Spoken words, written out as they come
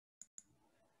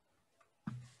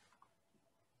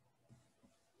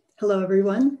Hello,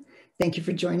 everyone. Thank you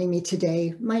for joining me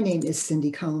today. My name is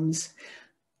Cindy Combs.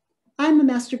 I'm a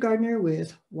Master Gardener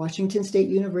with Washington State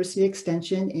University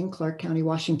Extension in Clark County,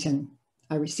 Washington.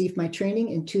 I received my training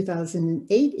in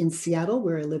 2008 in Seattle,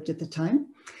 where I lived at the time.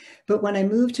 But when I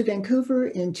moved to Vancouver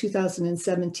in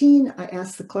 2017, I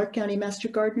asked the Clark County Master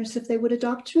Gardeners if they would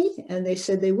adopt me, and they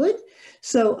said they would.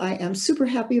 So I am super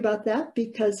happy about that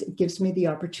because it gives me the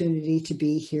opportunity to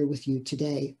be here with you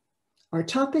today. Our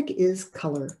topic is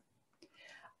color.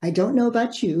 I don't know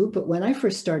about you, but when I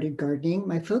first started gardening,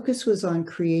 my focus was on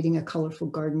creating a colorful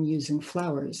garden using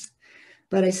flowers.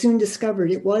 But I soon discovered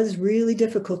it was really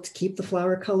difficult to keep the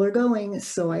flower color going,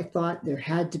 so I thought there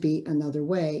had to be another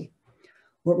way.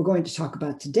 What we're going to talk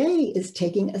about today is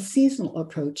taking a seasonal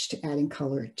approach to adding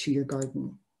color to your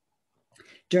garden.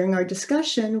 During our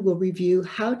discussion, we'll review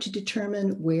how to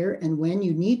determine where and when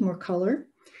you need more color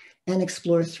and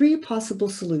explore 3 possible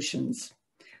solutions.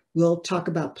 We'll talk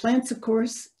about plants, of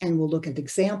course, and we'll look at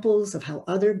examples of how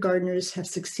other gardeners have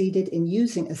succeeded in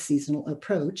using a seasonal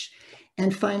approach.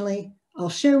 And finally, I'll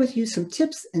share with you some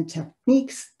tips and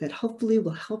techniques that hopefully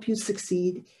will help you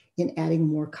succeed in adding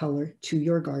more color to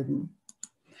your garden.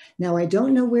 Now, I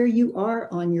don't know where you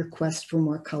are on your quest for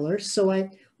more color, so I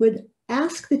would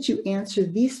ask that you answer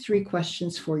these 3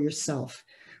 questions for yourself.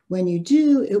 When you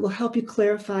do, it will help you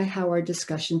clarify how our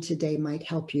discussion today might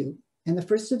help you. And the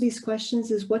first of these questions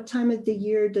is, what time of the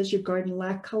year does your garden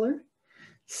lack color?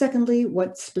 Secondly,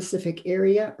 what specific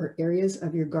area or areas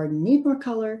of your garden need more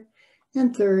color?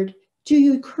 And third, do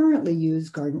you currently use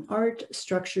garden art,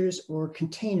 structures, or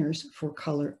containers for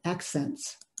color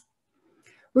accents?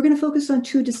 We're going to focus on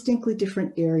 2 distinctly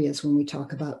different areas when we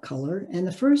talk about color. And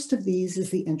the first of these is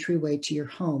the entryway to your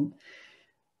home.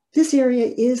 This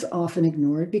area is often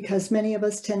ignored because many of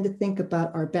us tend to think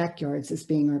about our backyards as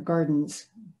being our gardens.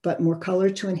 But more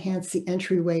color to enhance the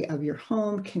entryway of your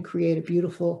home can create a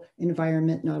beautiful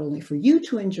environment, not only for you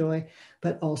to enjoy,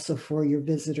 but also for your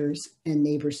visitors and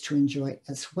neighbors to enjoy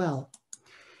as well.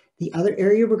 The other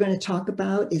area we're going to talk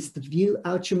about is the view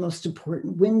out your most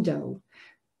important window.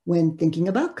 When thinking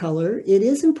about color, it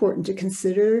is important to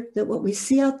consider that what we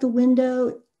see out the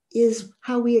window is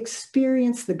how we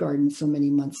experience the garden so many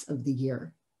months of the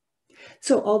year.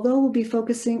 So although we'll be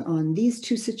focusing on these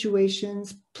 2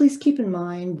 situations, please keep in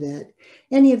mind that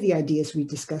any of the ideas we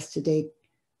discussed today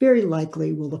very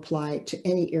likely will apply to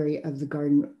any area of the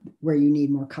garden where you need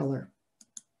more color.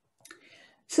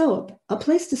 So a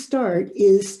place to start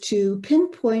is to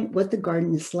pinpoint what the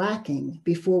garden is lacking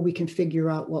before we can figure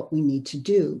out what we need to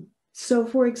do. So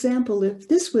for example, if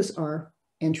this was our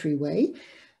entryway,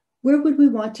 where would we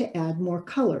want to add more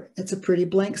color? It's a pretty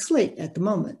blank slate at the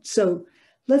moment. So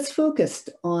let's focus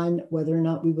on whether or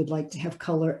not we would like to have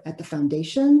color at the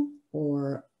foundation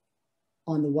or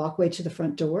on the walkway to the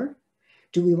front door.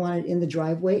 Do we want it in the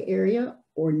driveway area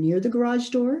or near the garage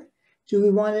door? Do we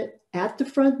want it at the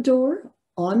front door,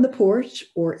 on the porch,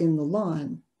 or in the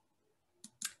lawn?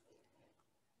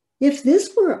 If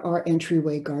this were our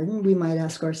entryway garden, we might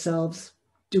ask ourselves,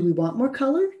 do we want more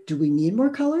color? Do we need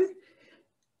more color?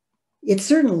 It's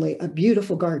certainly a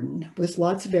beautiful garden with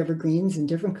lots of evergreens and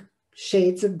different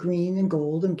shades of green and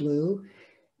gold and blue,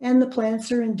 and the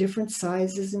plants are in different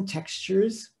sizes and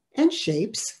textures and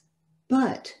shapes.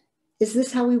 But is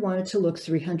this how we want it to look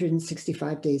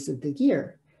 365 days of the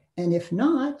year? And if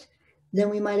not, then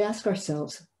we might ask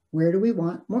ourselves, where do we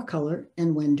want more color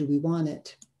and when do we want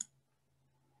it?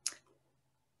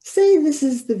 Say this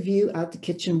is the view out the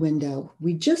kitchen window.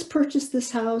 We just purchased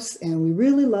this house and we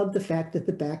really love the fact that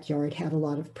the backyard had a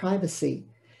lot of privacy,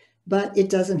 but it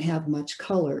doesn't have much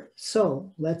color.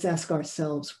 So let's ask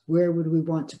ourselves, where would we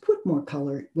want to put more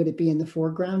color? Would it be in the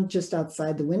foreground just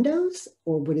outside the windows?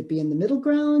 Or would it be in the middle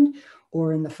ground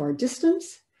or in the far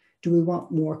distance? Do we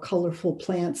want more colorful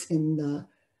plants in the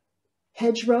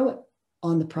hedgerow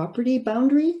on the property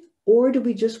boundary? Or do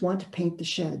we just want to paint the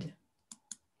shed?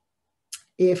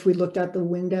 If we looked out the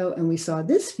window and we saw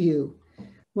this view,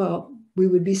 well, we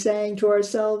would be saying to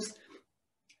ourselves,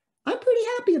 I'm pretty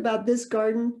happy about this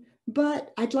garden,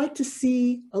 but I'd like to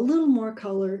see a little more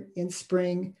color in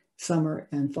spring, summer,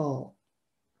 and fall.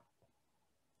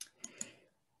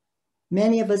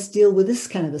 Many of us deal with this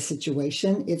kind of a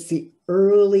situation. It's the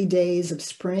early days of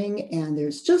spring and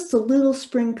there's just a little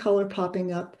spring color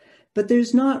popping up, but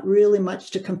there's not really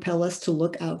much to compel us to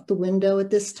look out the window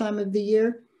at this time of the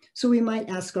year. So we might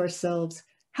ask ourselves,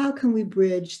 how can we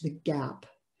bridge the gap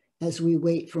as we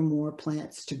wait for more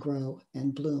plants to grow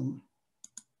and bloom?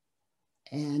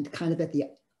 And kind of at the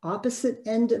opposite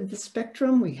end of the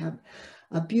spectrum, we have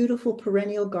a beautiful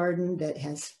perennial garden that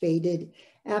has faded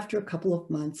after a couple of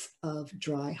months of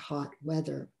dry, hot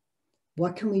weather.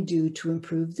 What can we do to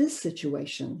improve this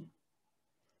situation?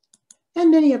 And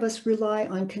many of us rely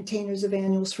on containers of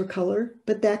annuals for color,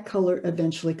 but that color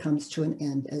eventually comes to an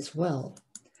end as well.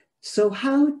 So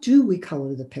how do we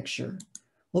color the picture?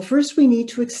 Well, first we need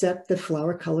to accept that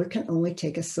flower color can only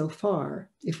take us so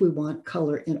far if we want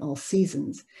color in all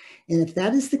seasons. And if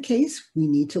that is the case, we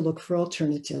need to look for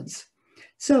alternatives.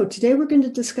 So today we're going to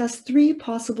discuss 3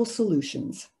 possible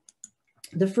solutions.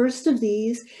 The first of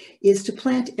these is to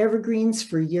plant evergreens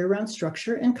for year-round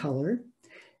structure and color.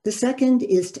 The second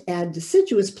is to add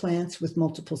deciduous plants with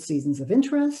multiple seasons of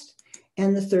interest.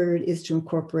 And the third is to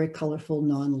incorporate colorful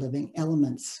non-living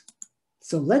elements.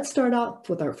 So let's start out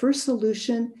with our first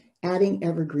solution, adding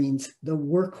evergreens, the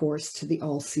workhorse to the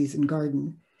all-season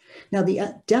garden. Now,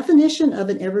 the definition of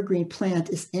an evergreen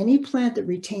plant is any plant that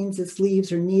retains its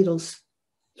leaves or needles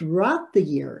throughout the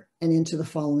year and into the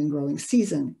following growing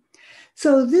season.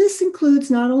 So this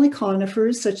includes not only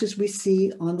conifers, such as we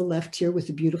see on the left here with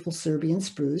the beautiful Serbian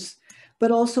spruce,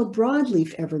 but also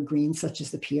broadleaf evergreens, such as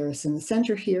the pieris in the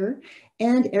center here,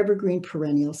 and evergreen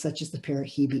perennials, such as the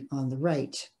parahebe on the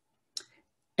right.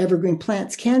 Evergreen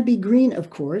plants can be green, of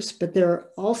course, but there are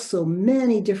also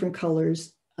many different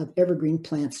colors of evergreen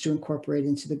plants to incorporate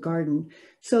into the garden.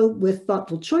 So with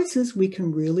thoughtful choices, we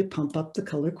can really pump up the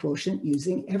color quotient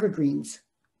using evergreens.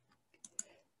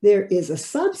 There is a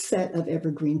subset of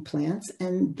evergreen plants,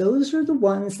 and those are the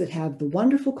ones that have the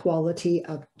wonderful quality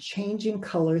of changing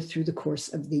color through the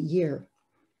course of the year.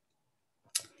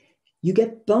 You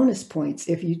get bonus points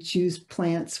if you choose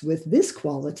plants with this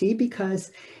quality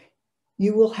because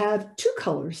you will have 2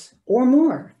 colors or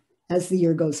more as the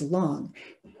year goes along.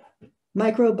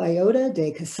 Microbiota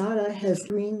de Quesada has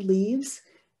green leaves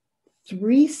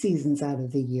 3 seasons out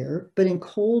of the year, but in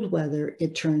cold weather,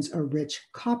 it turns a rich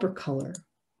copper color.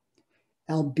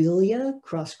 Albilia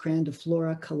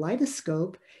crossgrandiflora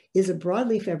kaleidoscope is a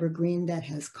broadleaf evergreen that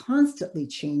has constantly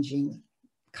changing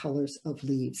colors of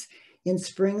leaves. In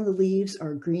spring, the leaves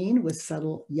are green with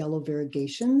subtle yellow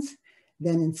variegations.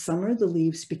 Then in summer, the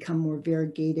leaves become more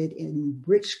variegated in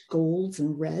rich golds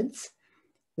and reds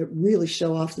that really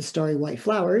show off the starry white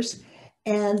flowers.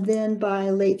 And then by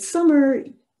late summer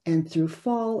and through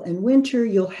fall and winter,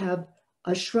 you'll have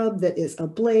a shrub that is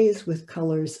ablaze with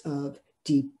colors of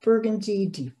deep burgundy,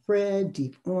 deep red,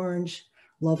 deep orange,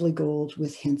 lovely gold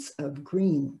with hints of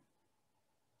green.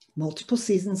 Multiple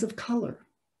seasons of color,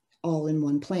 all in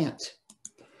one plant.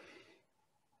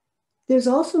 There's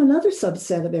also another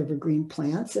subset of evergreen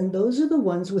plants, and those are the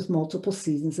ones with multiple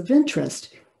seasons of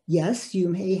interest. Yes, you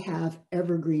may have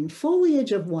evergreen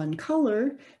foliage of one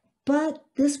color, but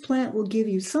this plant will give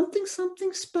you something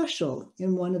special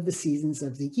in one of the seasons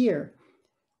of the year.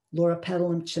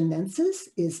 Loropetalum chinensis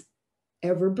is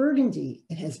ever burgundy.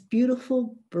 It has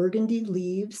beautiful burgundy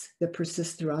leaves that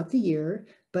persist throughout the year,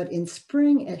 but in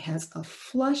spring it has a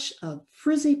flush of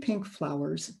frizzy pink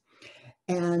flowers.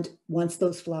 And once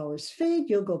those flowers fade,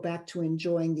 you'll go back to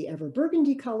enjoying the ever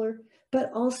burgundy color,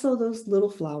 but also those little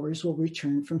flowers will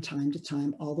return from time to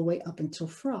time all the way up until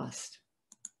frost.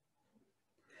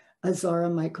 Azara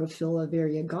microphylla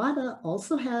variegata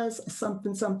also has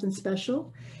something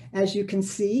special. As you can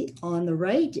see on the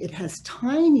right, it has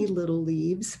tiny little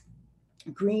leaves,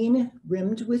 green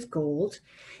rimmed with gold,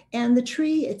 and the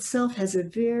tree itself has a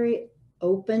very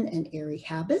open and airy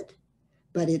habit,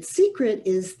 but its secret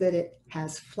is that it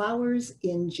has flowers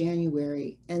in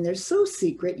January, and they're so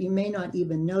secret you may not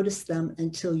even notice them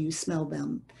until you smell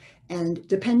them. And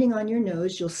depending on your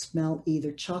nose, you'll smell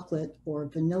either chocolate or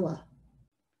vanilla.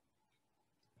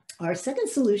 Our second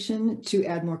solution to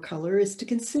add more color is to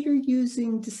consider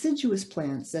using deciduous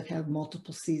plants that have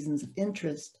multiple seasons of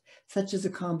interest, such as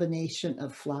a combination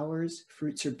of flowers,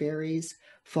 fruits or berries,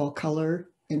 fall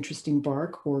color, interesting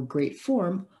bark, or great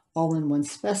form, all in one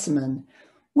specimen.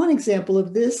 One example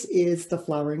of this is the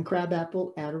flowering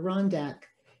crabapple Adirondack.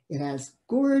 It has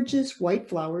gorgeous white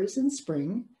flowers in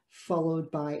spring,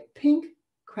 followed by pink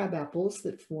crabapples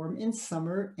that form in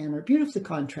summer and are beautifully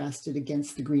contrasted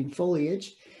against the green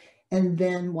foliage. And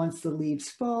then once the leaves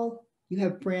fall, you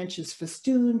have branches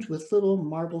festooned with little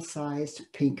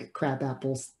marble-sized pink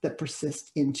crabapples that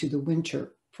persist into the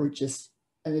winter for just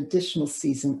an additional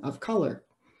season of color.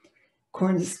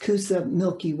 Corniscusa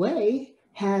Milky Way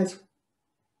has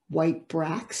white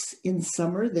bracts in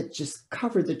summer that just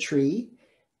cover the tree.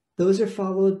 Those are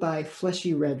followed by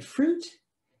fleshy red fruit.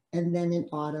 And then in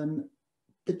autumn,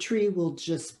 the tree will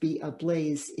just be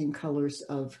ablaze in colors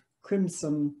of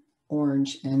crimson,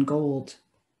 orange, and gold.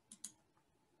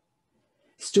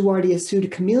 Stewartia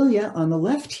pseudocamellia on the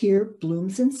left here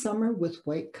blooms in summer with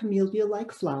white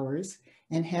camellia-like flowers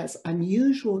and has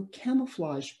unusual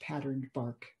camouflage patterned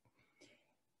bark.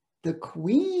 The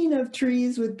queen of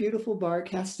trees with beautiful bark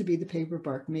has to be the paper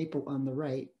bark maple on the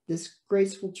right. This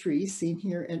graceful tree, seen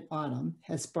here in autumn,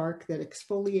 has bark that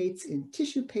exfoliates in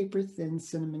tissue paper thin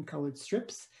cinnamon-colored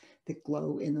strips that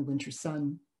glow in the winter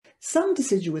sun. Some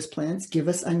deciduous plants give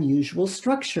us unusual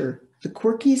structure. The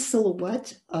quirky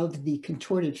silhouette of the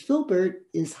contorted filbert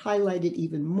is highlighted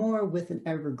even more with an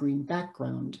evergreen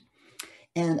background.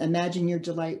 And imagine your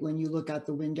delight when you look out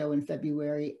the window in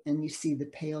February and you see the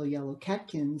pale yellow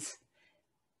catkins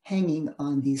hanging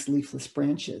on these leafless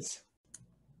branches.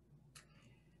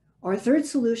 Our third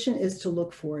solution is to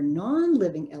look for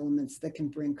non-living elements that can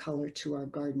bring color to our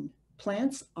garden.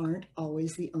 Plants aren't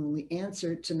always the only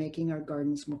answer to making our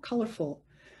gardens more colorful.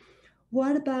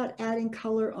 What about adding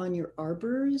color on your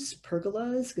arbors,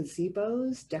 pergolas,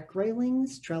 gazebos, deck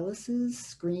railings, trellises,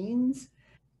 screens?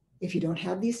 If you don't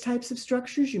have these types of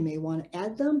structures, you may want to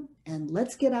add them, and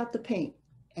let's get out the paint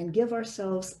and give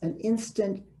ourselves an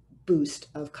instant boost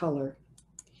of color.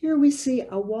 Here we see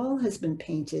a wall has been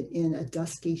painted in a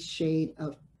dusky shade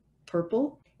of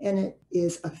purple, and it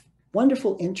is of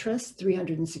wonderful interest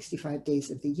 365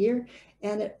 days of the year,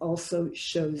 and it also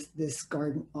shows this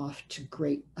garden off to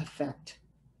great effect.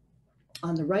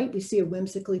 On the right, we see a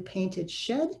whimsically painted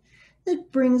shed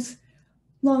that brings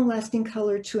long-lasting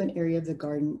color to an area of the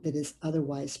garden that is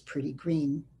otherwise pretty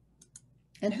green.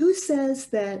 And who says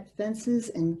that fences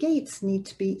and gates need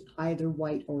to be either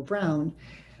white or brown?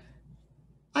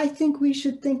 I think we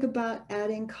should think about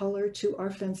adding color to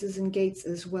our fences and gates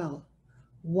as well.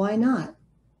 Why not?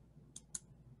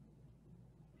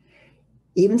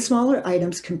 Even smaller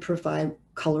items can provide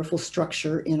colorful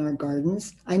structure in our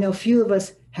gardens. I know few of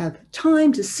us have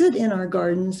time to sit in our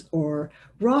gardens or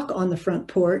rock on the front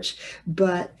porch,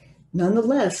 but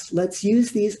nonetheless, let's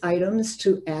use these items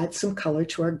to add some color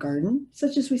to our garden,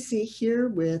 such as we see here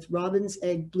with robin's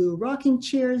egg blue rocking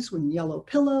chairs with yellow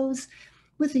pillows,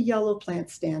 with a yellow plant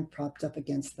stand propped up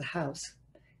against the house.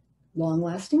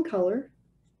 Long-lasting color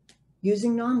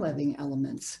using non-living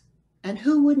elements. And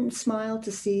who wouldn't smile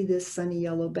to see this sunny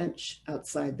yellow bench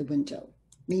outside the window?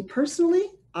 Me personally,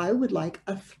 I would like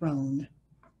a throne.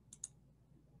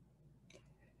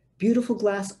 Beautiful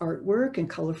glass artwork and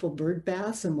colorful bird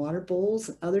baths and water bowls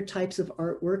and other types of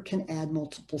artwork can add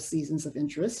multiple seasons of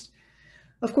interest.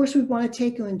 Of course, we want to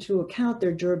take into account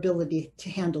their durability to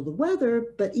handle the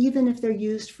weather, but even if they're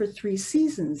used for 3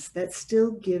 seasons, that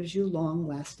still gives you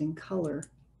long-lasting color.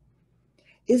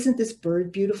 Isn't this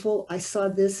bird beautiful? I saw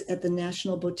this at the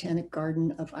National Botanic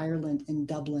Garden of Ireland in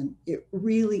Dublin. It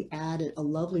really added a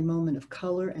lovely moment of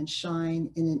color and shine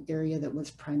in an area that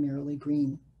was primarily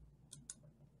green.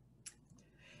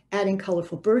 Adding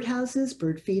colorful birdhouses,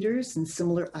 bird feeders, and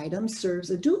similar items serves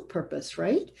a dual purpose,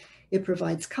 right? It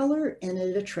provides color and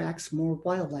it attracts more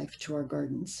wildlife to our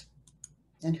gardens.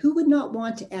 And who would not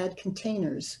want to add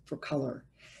containers for color?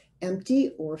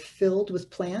 Empty or filled with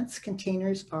plants,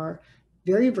 containers are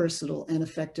very versatile and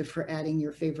effective for adding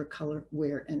your favorite color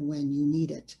where and when you need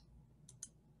it.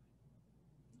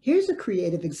 Here's a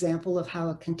creative example of how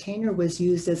a container was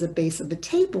used as a base of a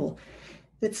table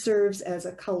that serves as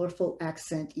a colorful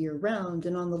accent year-round.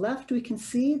 And on the left, we can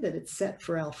see that it's set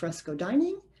for al fresco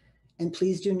dining. And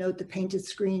please do note the painted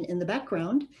screen in the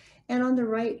background. And on the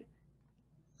right,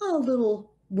 a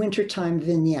little wintertime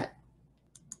vignette.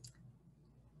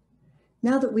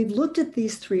 Now that we've looked at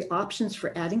these 3 options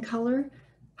for adding color,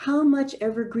 how much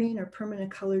evergreen or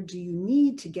permanent color do you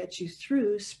need to get you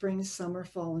through spring, summer,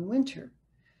 fall, and winter?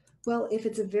 Well, if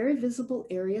it's a very visible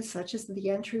area, such as the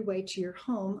entryway to your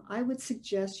home, I would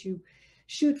suggest you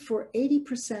shoot for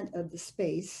 80% of the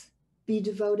space be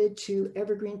devoted to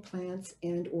evergreen plants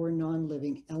and or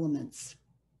non-living elements.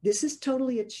 This is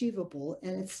totally achievable,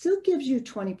 and it still gives you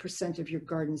 20% of your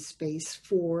garden space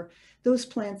for those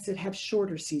plants that have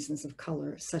shorter seasons of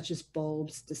color, such as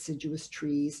bulbs, deciduous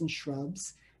trees and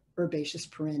shrubs, herbaceous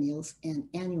perennials, and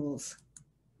annuals.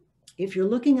 If you're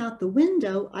looking out the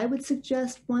window, I would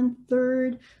suggest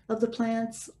 1/3 of the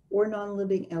plants or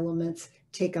non-living elements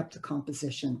take up the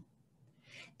composition.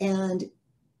 And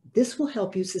this will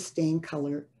help you sustain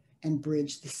color and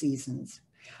bridge the seasons.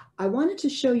 I wanted to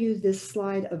show you this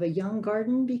slide of a young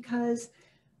garden because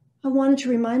I wanted to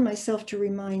remind myself to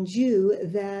remind you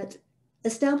that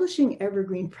establishing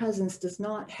evergreen presence does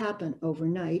not happen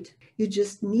overnight. You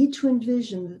just need to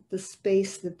envision the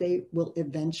space that they will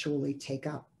eventually take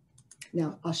up.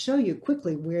 Now, I'll show you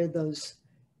quickly where those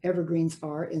evergreens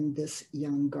are in this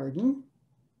young garden.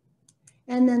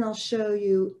 And then I'll show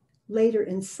you later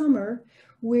in summer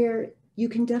where you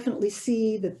can definitely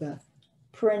see that the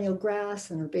perennial grass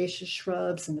and herbaceous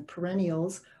shrubs and the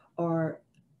perennials are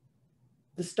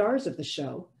the stars of the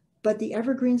show. but the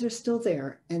evergreens are still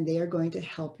there, and they are going to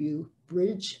help you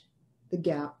bridge the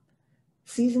gap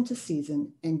season to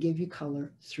season and give you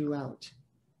color throughout.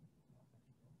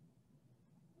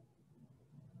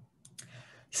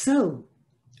 So,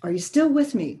 are you still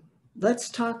with me? Let's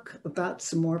talk about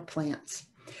some more plants.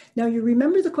 Now, you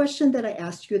remember the question that I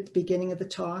asked you at the beginning of the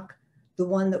talk? The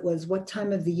one that was, what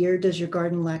time of the year does your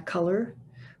garden lack color?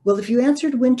 Well, if you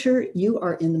answered winter, you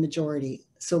are in the majority.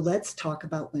 So let's talk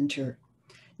about winter.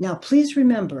 Now, please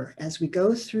remember, as we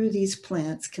go through these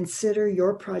plants, consider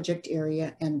your project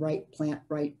area and right plant,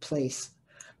 right place.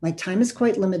 My time is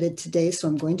quite limited today, so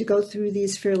I'm going to go through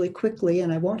these fairly quickly,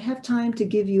 and I won't have time to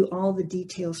give you all the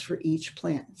details for each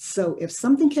plant. So if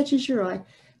something catches your eye,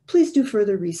 please do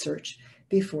further research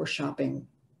before shopping.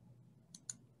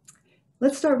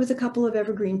 Let's start with a couple of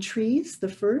evergreen trees. The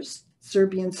first,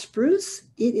 Serbian spruce.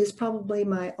 It is probably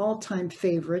my all-time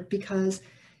favorite because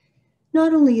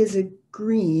not only is it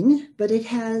green, but it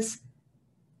has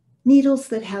needles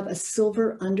that have a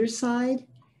silver underside,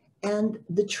 and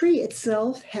the tree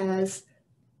itself has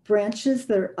branches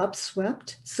that are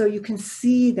upswept, so you can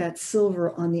see that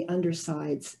silver on the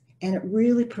undersides, and it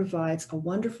really provides a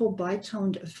wonderful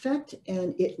bitoned effect,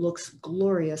 and it looks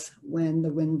glorious when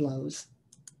the wind blows.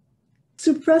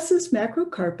 Cypressus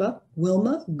macrocarpa,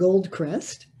 Wilma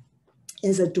Goldcrest,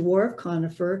 is a dwarf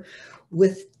conifer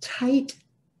with tight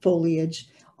foliage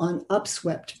on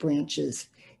upswept branches.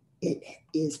 It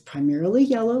is primarily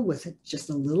yellow with just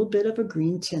a little bit of a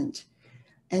green tint.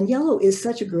 And yellow is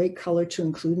such a great color to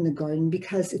include in the garden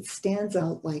because it stands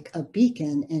out like a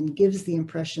beacon and gives the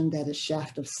impression that a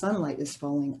shaft of sunlight is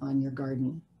falling on your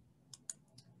garden.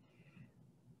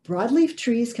 Broadleaf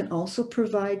trees can also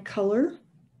provide color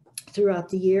throughout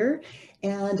the year.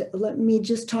 And let me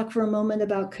just talk for a moment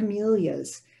about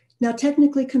camellias. Now,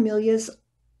 technically, camellias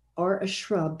are a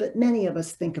shrub, but many of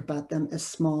us think about them as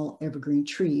small evergreen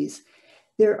trees.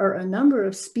 There are a number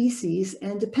of species,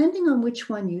 and depending on which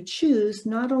one you choose,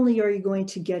 not only are you going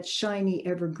to get shiny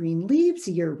evergreen leaves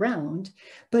year round,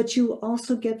 but you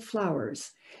also get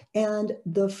flowers. And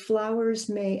the flowers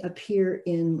may appear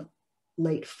in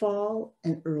late fall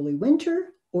and early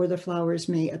winter, or the flowers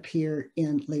may appear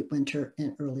in late winter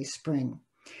and early spring.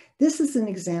 This is an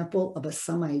example of a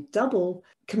semi-double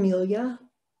camellia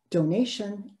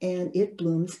donation, and it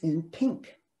blooms in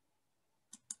pink.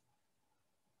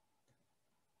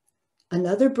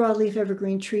 Another broadleaf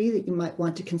evergreen tree that you might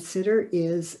want to consider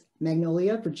is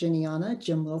Magnolia virginiana,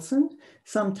 Jim Wilson,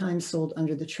 sometimes sold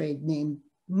under the trade name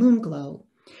Moonglow.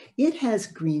 It has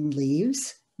green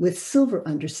leaves with silver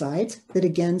undersides that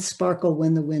again sparkle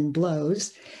when the wind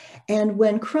blows. And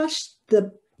when crushed,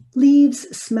 the leaves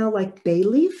smell like bay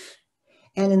leaf.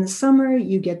 And in the summer,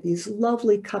 you get these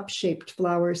lovely cup-shaped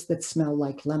flowers that smell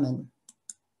like lemon.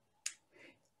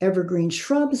 Evergreen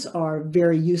shrubs are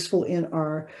very useful in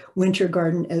our winter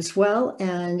garden as well.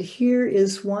 And here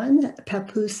is one,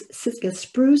 Papoose Sitka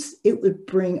spruce. It would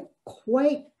bring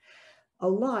quite a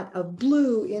lot of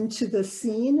blue into the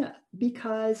scene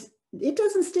because it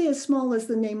doesn't stay as small as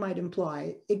the name might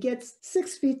imply. It gets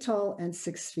 6 feet tall and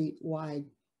 6 feet wide.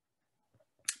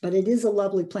 But it is a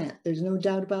lovely plant. There's no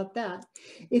doubt about that.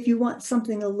 If you want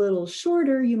something a little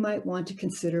shorter, you might want to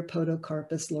consider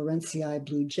Podocarpus lawrencei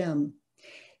blue gem.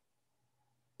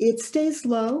 It stays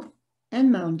low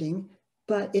and mounding,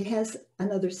 but it has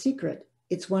another secret.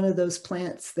 It's one of those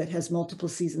plants that has multiple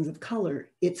seasons of color.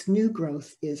 Its new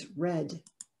growth is red.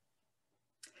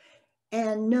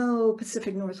 And no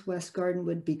Pacific Northwest garden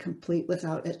would be complete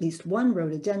without at least one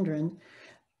rhododendron,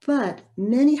 but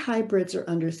many hybrids are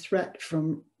under threat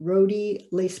from rhodie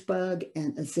lacebug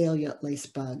and azalea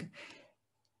lacebug.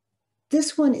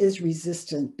 This one is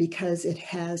resistant because it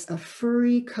has a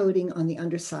furry coating on the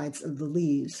undersides of the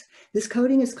leaves. This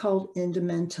coating is called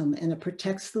indumentum, and it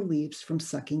protects the leaves from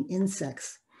sucking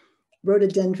insects.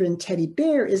 Rhododendron teddy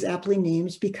bear is aptly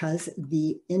named because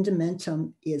the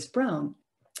indumentum is brown.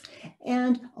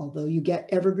 And although you get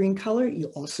evergreen color, you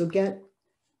also get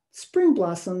spring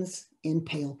blossoms in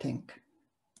pale pink.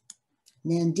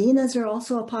 Nandinas are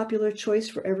also a popular choice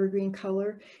for evergreen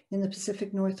color in the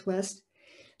Pacific Northwest.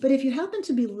 But if you happen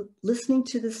to be listening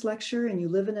to this lecture and you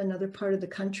live in another part of the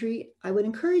country, I would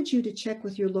encourage you to check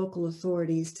with your local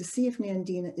authorities to see if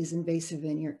Nandina is invasive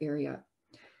in your area.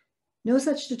 No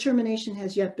such determination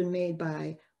has yet been made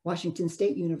by Washington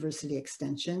State University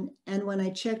Extension. And when I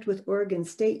checked with Oregon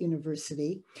State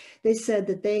University, they said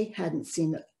that they hadn't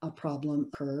seen a problem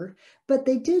occur, but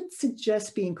they did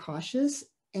suggest being cautious.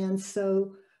 And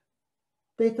so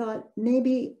they thought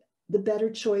maybe the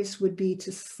better choice would be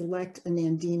to select a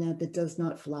Nandina that does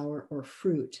not flower or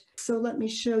fruit. So let me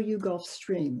show you Gulf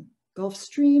Stream. Gulf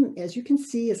Stream, as you can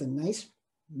see, is a nice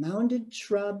mounded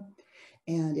shrub,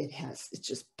 and it's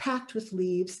just packed with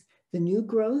leaves. The new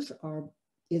growth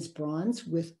is bronze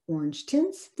with orange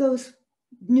tints. Those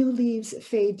new leaves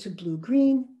fade to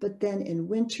blue-green, but then in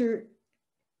winter,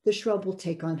 the shrub will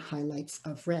take on highlights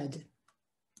of red.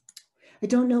 I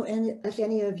don't know if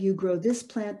any of you grow this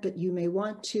plant, but you may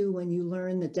want to when you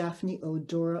learn that Daphne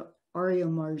odora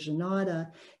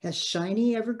marginata has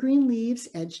shiny evergreen leaves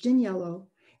edged in yellow,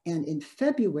 and in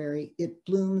February, it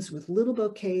blooms with little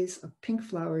bouquets of pink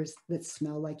flowers that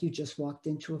smell like you just walked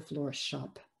into a florist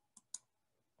shop.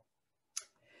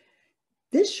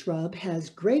 This shrub has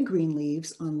gray-green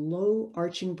leaves on low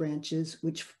arching branches,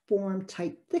 which form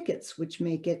tight thickets, which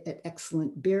make it an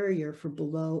excellent barrier for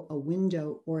below a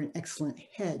window or an excellent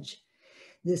hedge.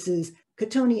 This is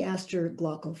Cotoneaster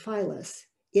glaucophyllus.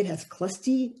 It has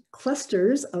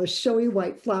clusters of showy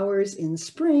white flowers in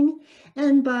spring,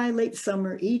 and by late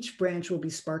summer, each branch will be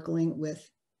sparkling with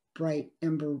bright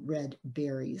ember red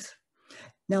berries.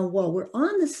 Now, while we're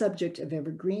on the subject of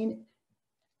evergreen,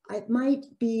 it might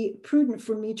be prudent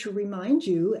for me to remind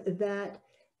you that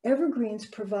evergreens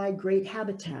provide great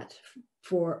habitat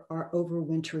for our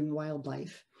overwintering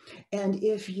wildlife. And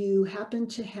if you happen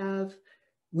to have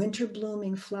winter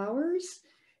blooming flowers,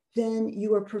 then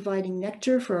you are providing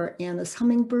nectar for our Anna's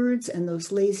hummingbirds and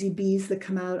those lazy bees that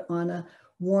come out on a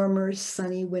warmer,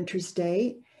 sunny winter's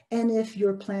day. And if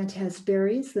your plant has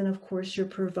berries, then of course you're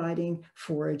providing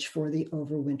forage for the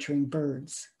overwintering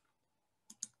birds.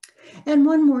 And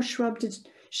one more shrub to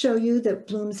show you that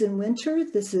blooms in winter.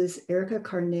 This is Erica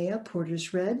carnea,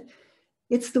 Porter's Red.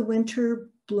 It's the winter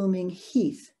blooming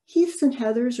heath. Heaths and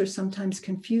heathers are sometimes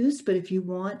confused, but if you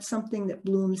want something that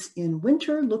blooms in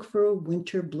winter, look for a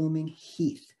winter blooming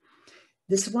heath.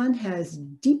 This one has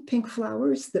deep pink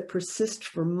flowers that persist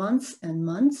for months and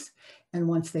months. And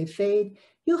once they fade,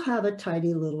 you'll have a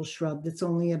tidy little shrub that's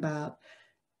only about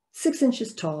 6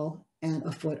 inches tall and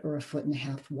a foot or a foot and a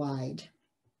half wide.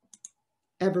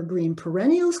 Evergreen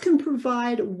perennials can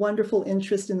provide wonderful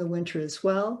interest in the winter as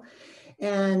well.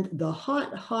 And the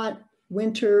hot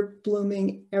winter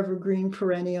blooming evergreen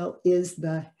perennial is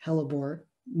the hellebore.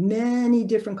 Many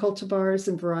different cultivars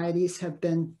and varieties have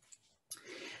been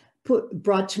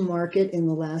brought to market in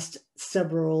the last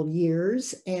several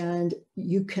years, and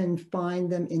you can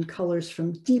find them in colors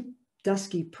from deep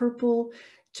dusky purple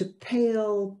to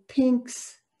pale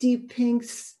pinks, deep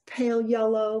pinks, pale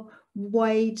yellow,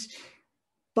 white,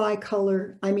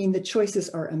 bicolor. I mean, the choices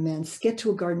are immense. Get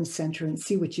to a garden center and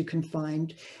see what you can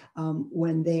find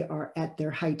when they are at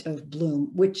their height of bloom,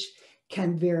 which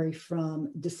can vary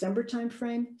from December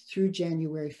timeframe through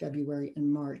January, February,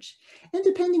 and March. And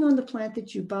depending on the plant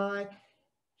that you buy,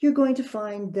 you're going to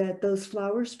find that those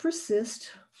flowers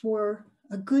persist for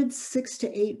a good 6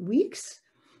 to 8 weeks.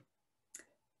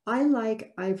 I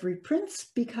like Ivory Prince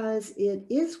because it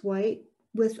is white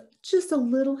with just a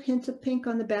little hint of pink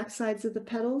on the back sides of the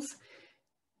petals.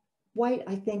 White,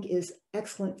 I think, is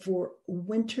excellent for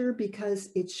winter because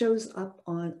it shows up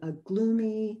on a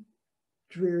gloomy,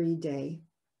 dreary day.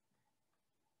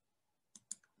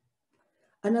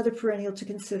 Another perennial to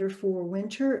consider for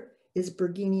winter is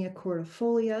Bergenia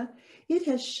cordifolia. It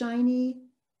has shiny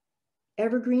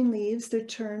evergreen leaves that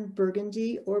turn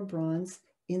burgundy or bronze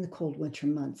in the cold winter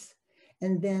months.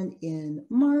 And then in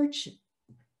March,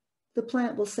 the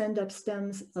plant will send up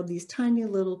stems of these tiny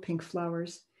little pink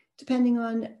flowers. Depending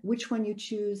on which one you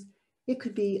choose, it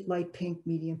could be light pink,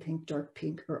 medium pink, dark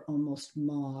pink, or almost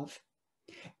mauve.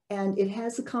 And it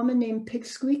has a common name, pig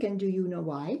squeak, and do you know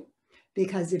why?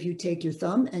 Because if you take your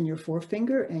thumb and your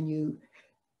forefinger and you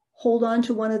hold on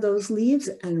to one of those leaves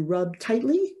and rub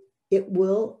tightly, it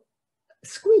will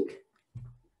squeak.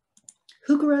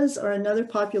 Heucheras are another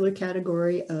popular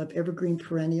category of evergreen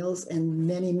perennials, and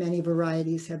many, many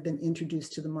varieties have been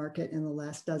introduced to the market in the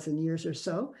last dozen years or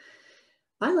so.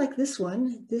 I like this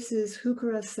one. This is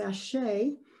Heuchera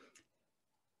sachet.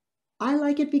 I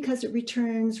like it because it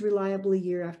returns reliably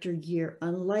year after year,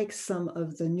 unlike some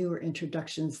of the newer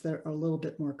introductions that are a little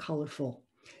bit more colorful.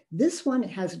 This one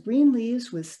has green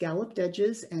leaves with scalloped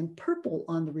edges and purple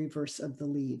on the reverse of the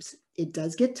leaves. It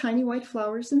does get tiny white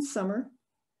flowers in summer.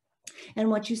 And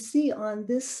what you see on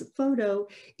this photo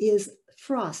is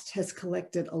frost has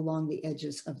collected along the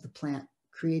edges of the plant,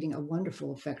 creating a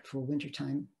wonderful effect for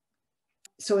wintertime.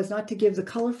 So as not to give the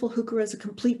colorful heucheras a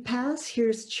complete pass,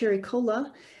 here's Cherry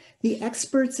Cola. The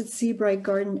experts at Seabright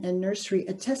Garden and Nursery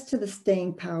attest to the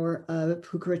staying power of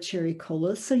Heuchera Cherry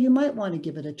Cola, so you might want to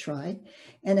give it a try.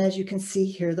 And as you can see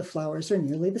here, the flowers are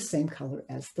nearly the same color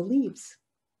as the leaves.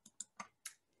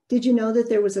 Did you know that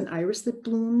there was an iris that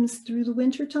blooms through the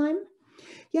winter time?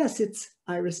 Yes, it's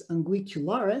Iris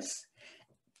unguicularis.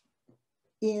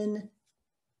 In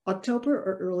October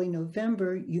or early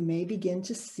November, you may begin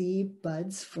to see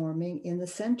buds forming in the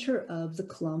center of the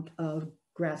clump of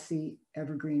grassy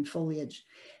evergreen foliage.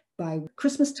 By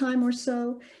Christmas time or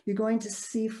so, you're going to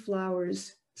see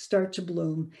flowers start to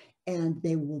bloom, and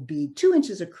they will be 2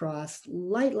 inches across,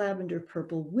 light lavender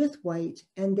purple with white,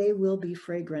 and they will be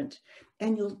fragrant.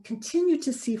 And you'll continue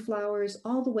to see flowers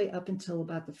all the way up until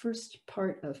about the first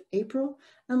part of April,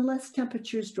 unless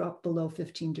temperatures drop below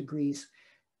 15 degrees.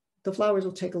 The flowers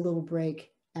will take a little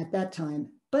break at that time,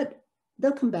 but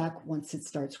they'll come back once it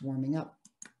starts warming up.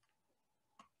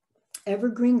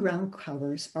 Evergreen ground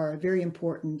covers are a very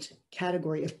important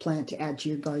category of plant to add to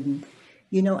your garden.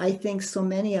 You know, I think so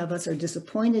many of us are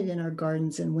disappointed in our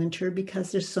gardens in winter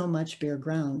because there's so much bare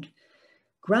ground.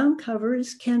 Ground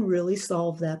covers can really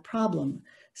solve that problem.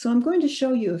 So I'm going to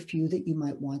show you a few that you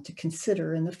might want to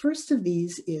consider. And the first of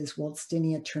these is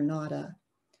Waldsteinia ternata.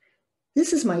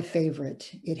 This is my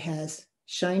favorite. It has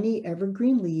shiny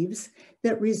evergreen leaves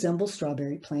that resemble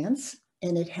strawberry plants,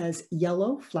 and it has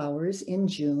yellow flowers in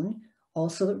June,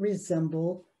 also that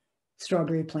resemble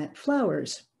strawberry plant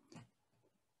flowers.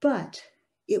 But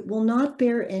it will not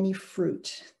bear any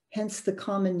fruit, hence the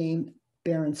common name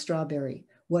barren strawberry.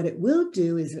 What it will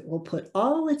do is it will put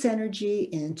all its energy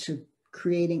into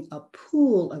creating a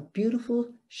pool of beautiful,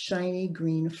 shiny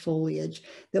green foliage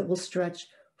that will stretch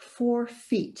 4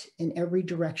 feet in every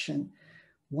direction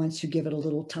once you give it a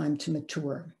little time to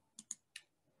mature.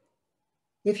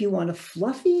 If you want a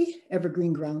fluffy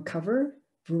evergreen ground cover,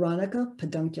 Veronica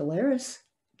peduncularis,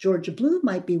 Georgia blue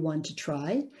might be one to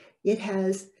try. It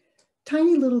has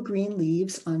tiny little green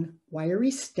leaves on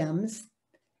wiry stems,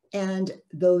 and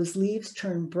those leaves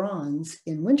turn bronze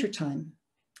in wintertime.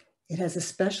 It has a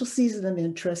special season of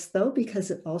interest though, because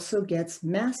it also gets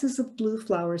masses of blue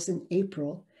flowers in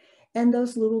April, and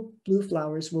those little blue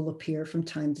flowers will appear from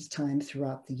time to time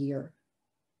throughout the year.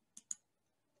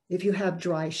 If you have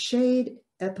dry shade,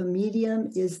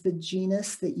 Epimedium is the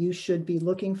genus that you should be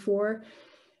looking for.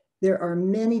 There are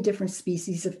many different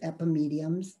species of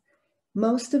Epimediums.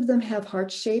 Most of them have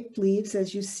heart-shaped leaves,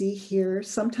 as you see here,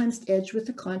 sometimes edged with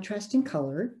a contrasting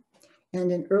color.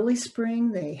 And in early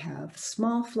spring, they have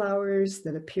small flowers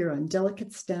that appear on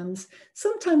delicate stems,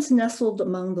 sometimes nestled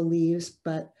among the leaves,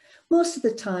 but most of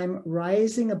the time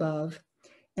rising above.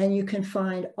 And you can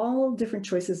find all different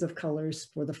choices of colors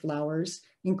for the flowers,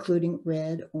 including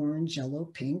red, orange, yellow,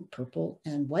 pink, purple,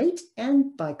 and white,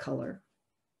 and bicolor.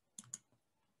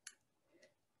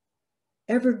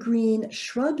 Evergreen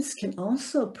shrubs can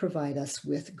also provide us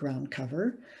with ground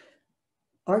cover.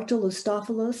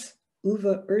 Arctolostophalos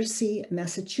uva ursi,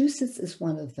 Massachusetts is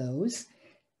one of those.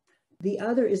 The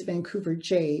other is Vancouver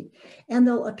jade, and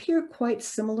they'll appear quite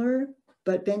similar,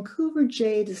 but Vancouver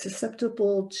jade is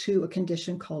susceptible to a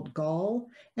condition called gall,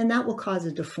 and that will cause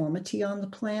a deformity on the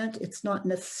plant. It's not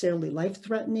necessarily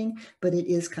life-threatening, but it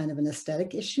is kind of an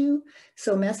aesthetic issue.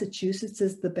 So Massachusetts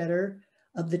is the better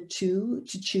of the two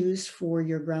to choose for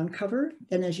your ground cover.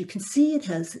 And as you can see, it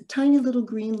has tiny little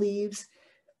green leaves,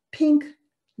 pink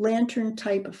lantern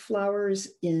type flowers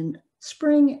in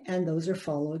spring, and those are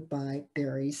followed by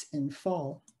berries in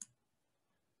fall.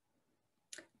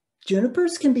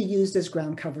 Junipers can be used as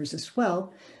ground covers as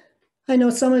well. I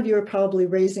know some of you are probably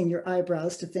raising your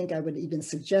eyebrows to think I would even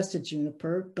suggest a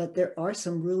juniper, but there are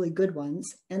some really good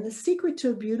ones. And the secret to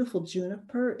a beautiful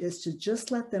juniper is to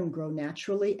just let them grow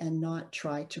naturally and not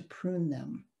try to prune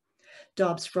them.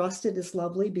 Dobbs frosted is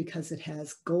lovely because it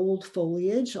has gold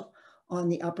foliage on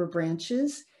the upper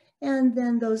branches, and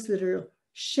then those that are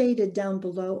shaded down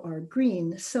below are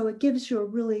green, so it gives you a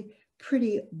really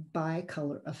pretty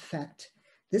bicolor effect.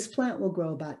 This plant will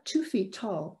grow about 2 feet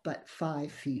tall, but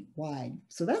 5 feet wide.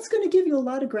 So that's going to give you a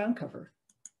lot of ground cover.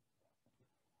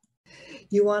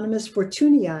 Euonymus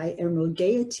fortunii, Emerald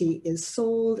Gaiety, is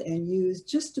sold and used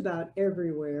just about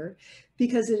everywhere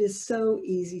because it is so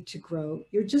easy to grow.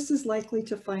 You're just as likely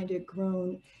to find it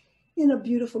grown in a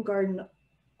beautiful garden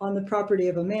on the property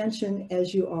of a mansion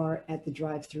as you are at the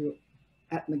drive-through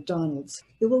at McDonald's.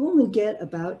 It will only get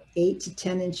about 8 to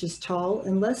 10 inches tall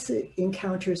unless it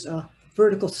encounters a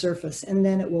vertical surface, and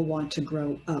then it will want to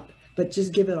grow up. But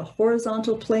just give it a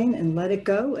horizontal plane and let it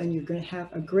go, and you're going to have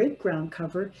a great ground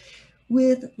cover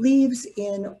with leaves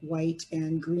in white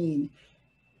and green.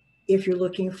 If you're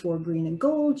looking for green and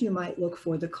gold, you might look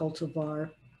for the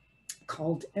cultivar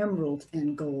called Emerald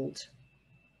and Gold.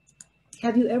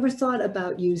 Have you ever thought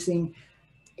about using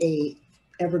a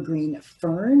evergreen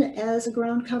fern as a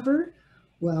ground cover?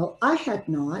 Well, I had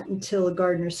not until a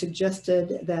gardener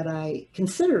suggested that I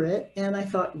consider it, and I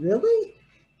thought, really?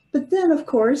 But then, of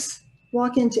course,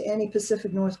 Walk into any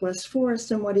Pacific Northwest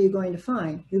forest and what are you going to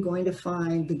find? You're going to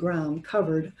find the ground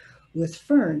covered with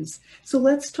ferns. So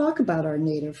let's talk about our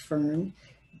native fern,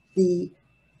 the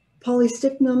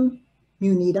Polystichum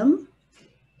munitum.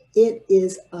 It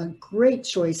is a great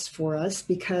choice for us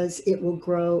because it will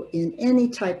grow in any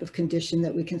type of condition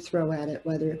that we can throw at it,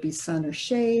 whether it be sun or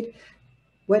shade,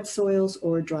 wet soils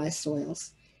or dry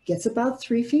soils. Gets about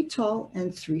 3 feet tall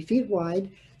and 3 feet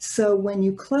wide. So when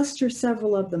you cluster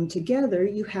several of them together,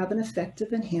 you have an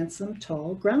effective and handsome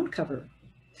tall ground cover.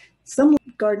 Some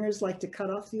gardeners like to cut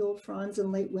off the old fronds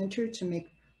in late winter to make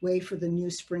way for the new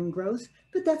spring growth,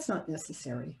 but that's not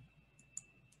necessary.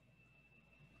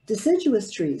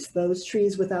 Deciduous trees, those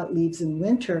trees without leaves in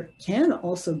winter, can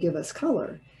also give us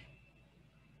color.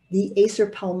 The Acer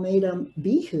palmatum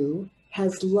bihu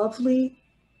has lovely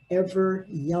ever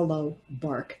yellow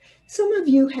bark. Some of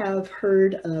you have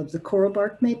heard of the coral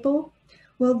bark maple.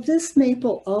 Well, this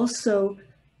maple also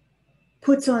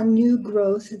puts on new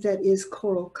growth that is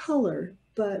coral color,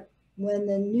 but when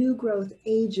the new growth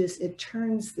ages, it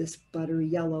turns this butter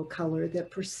yellow color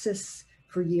that persists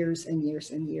for years and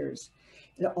years and years.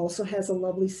 It also has a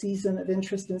lovely season of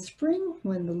interest in spring.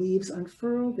 When the leaves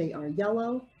unfurl, they are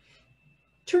yellow,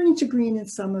 turning to green in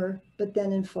summer, but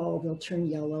then in fall, they'll turn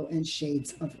yellow and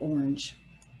shades of orange.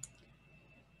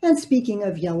 And speaking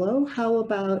of yellow, how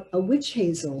about a witch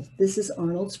hazel? This is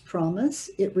Arnold's Promise.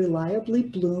 It reliably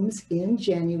blooms in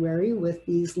January with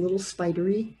these little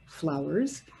spidery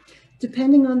flowers.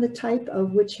 Depending on the type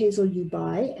of witch hazel you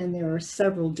buy, and there are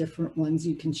several different ones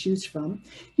you can choose from,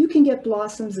 you can get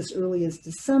blossoms as early as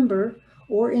December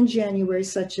or in January,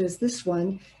 such as this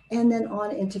one, and then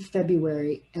on into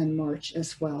February and March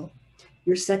as well.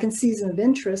 Your second season of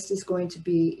interest is going to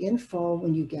be in fall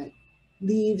when you get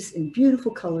leaves in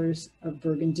beautiful colors of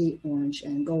burgundy, orange,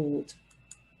 and gold.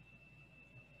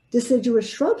 Deciduous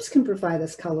shrubs can provide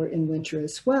us color in winter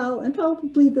as well, and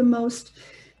probably the most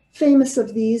famous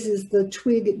of these is the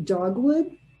twig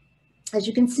dogwood. As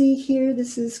you can see here,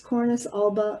 this is Cornus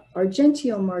alba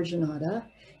argenteo marginata,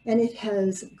 and it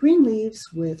has green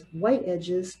leaves with white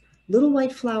edges, little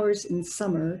white flowers in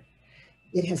summer.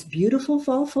 It has beautiful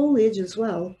fall foliage as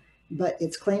well, but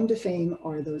its claim to fame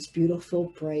are those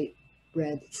beautiful bright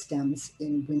red stems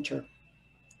in winter.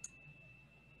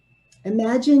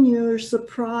 Imagine your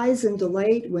surprise and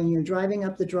delight when you're driving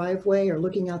up the driveway or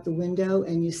looking out the window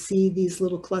and you see these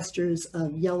little clusters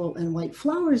of yellow and white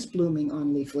flowers blooming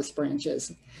on leafless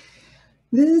branches.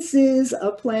 This is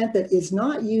a plant that is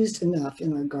not used enough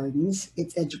in our gardens.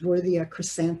 It's Edgeworthia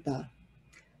chrysantha.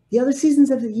 The other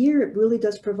seasons of the year, it really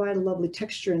does provide a lovely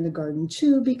texture in the garden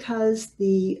too, because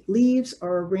the leaves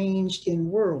are arranged in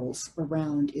whorls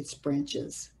around its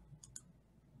branches.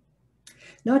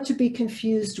 Not to be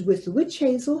confused with the witch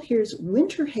hazel, here's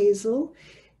winter hazel.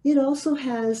 It also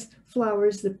has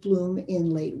flowers that bloom in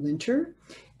late winter.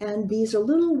 And these are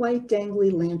little white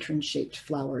dangly lantern-shaped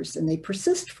flowers, and they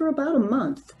persist for about a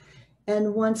month.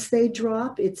 And once they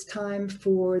drop, it's time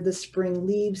for the spring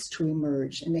leaves to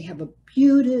emerge. And they have a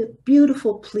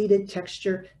beautiful pleated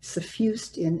texture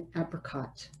suffused in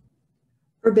apricot.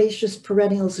 Herbaceous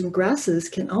perennials and grasses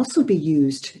can also be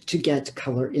used to get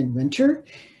color in winter,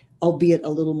 albeit a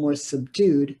little more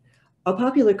subdued. A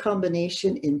popular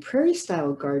combination in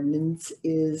prairie-style gardens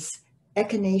is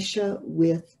echinacea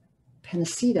with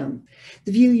pennisetum.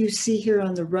 The view you see here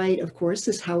on the right, of course,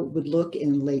 is how it would look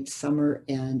in late summer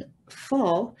and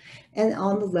fall. And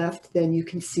on the left, then you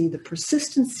can see the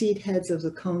persistent seed heads of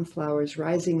the cone flowers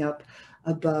rising up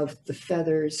above the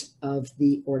feathers of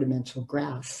the ornamental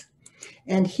grass.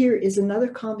 And here is another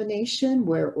combination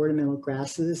where ornamental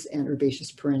grasses and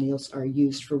herbaceous perennials are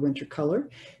used for winter color.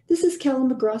 This is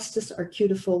Calamagrostis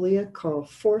arcudifolia Carl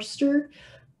Forster,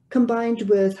 combined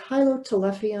with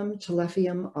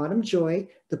Hylotelephium autumn joy,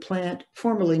 the plant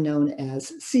formerly known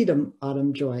as Sedum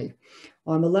autumn joy.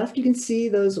 On the left, you can see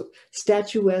those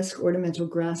statuesque ornamental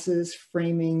grasses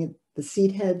framing the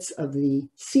seed heads of the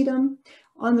sedum.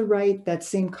 On the right, that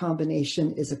same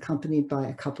combination is accompanied by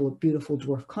a couple of beautiful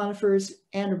dwarf conifers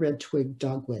and a red twig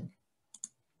dogwood.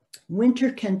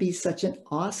 Winter can be such an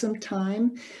awesome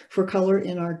time for color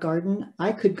in our garden.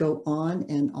 I could go on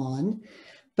and on,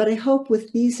 but I hope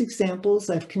with these examples,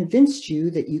 I've convinced you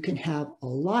that you can have a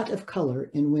lot of color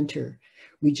in winter.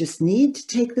 We just need to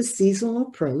take the seasonal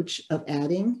approach of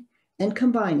adding and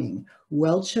combining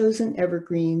well-chosen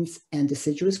evergreens and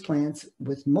deciduous plants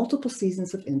with multiple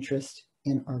seasons of interest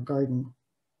in our garden.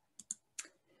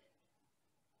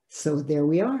 So there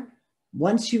we are.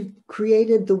 Once you've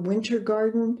created the winter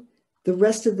garden, the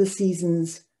rest of the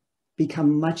seasons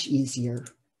become much easier.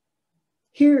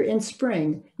 Here in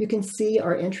spring, you can see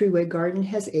our entryway garden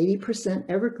has 80%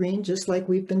 evergreen, just like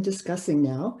we've been discussing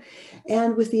now.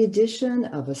 And with the addition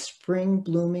of a spring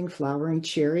blooming flowering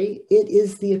cherry, it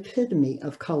is the epitome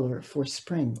of color for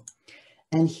spring.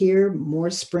 And here, more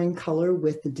spring color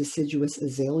with the deciduous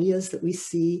azaleas that we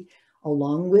see,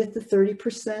 along with the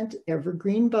 30%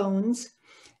 evergreen bones.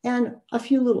 And a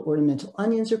few little ornamental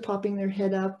onions are popping their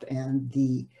head up, and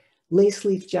the lace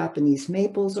leaf Japanese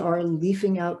maples are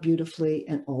leafing out beautifully,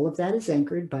 and all of that is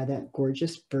anchored by that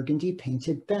gorgeous burgundy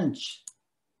painted bench.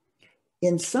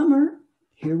 In summer,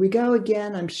 here we go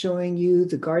again. I'm showing you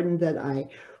the garden that I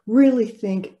really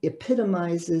think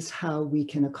epitomizes how we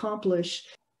can accomplish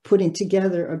putting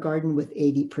together a garden with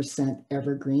 80%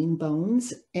 evergreen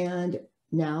bones. And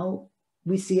now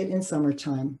we see it in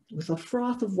summertime with a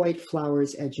froth of white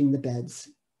flowers edging the beds.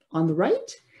 On the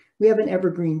right, we have an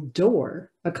evergreen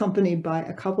door accompanied by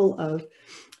a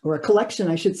collection,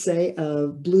 I should say,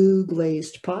 of blue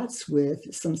glazed pots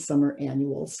with some summer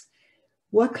annuals.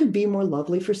 What could be more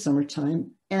lovely for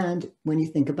summertime? And when you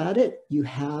think about it, you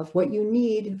have what you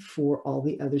need for all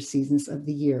the other seasons of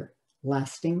the year,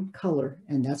 lasting color,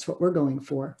 and that's what we're going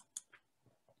for.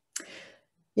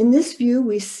 In this view,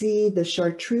 we see the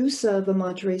chartreuse of a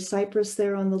Monterey cypress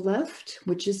there on the left,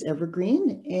 which is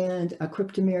evergreen, and a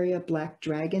Cryptomeria black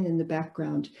dragon in the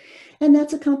background. And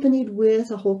that's accompanied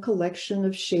with a whole collection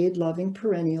of shade-loving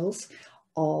perennials,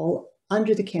 all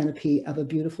under the canopy of a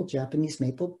beautiful Japanese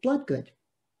maple bloodgood.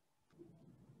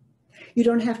 You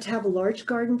don't have to have a large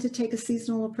garden to take a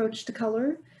seasonal approach to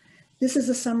color. This is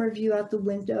a summer view out the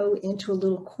window into a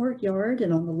little courtyard,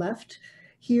 and on the left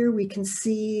here we can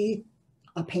see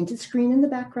a painted screen in the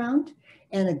background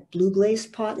and a blue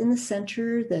glazed pot in the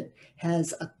center that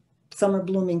has a summer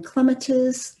blooming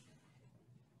clematis,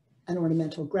 an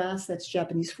ornamental grass that's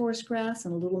Japanese forest grass,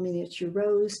 and a little miniature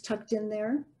rose tucked in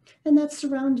there. And that's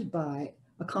surrounded by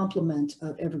a complement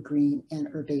of evergreen and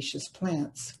herbaceous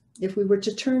plants. If we were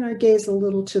to turn our gaze a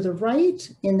little to the right,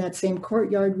 in that same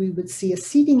courtyard, we would see a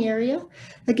seating area.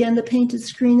 Again, the painted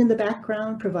screen in the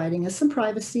background providing us some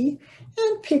privacy,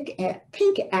 and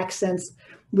pink accents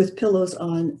with pillows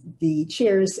on the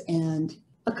chairs and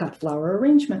a cut flower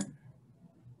arrangement.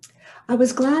 I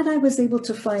was glad I was able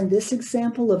to find this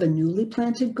example of a newly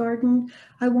planted garden.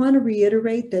 I want to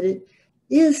reiterate that it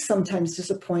is sometimes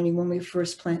disappointing when we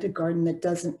first plant a garden that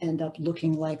doesn't end up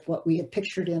looking like what we had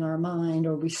pictured in our mind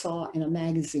or we saw in a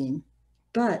magazine.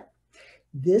 But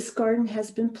this garden has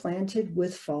been planted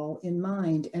with fall in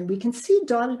mind, and we can see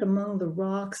dotted among the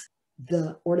rocks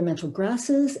the ornamental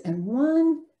grasses, and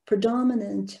one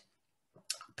predominant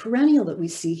perennial that we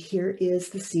see here is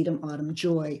the Sedum Autumn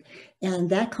Joy, and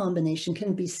that combination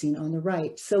can be seen on the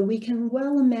right. So we can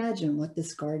well imagine what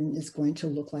this garden is going to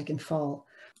look like in fall.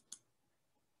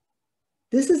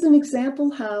 This is an example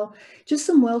how just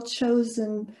some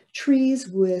well-chosen trees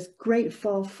with great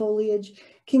fall foliage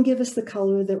can give us the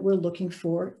color that we're looking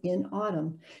for in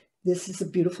autumn. This is a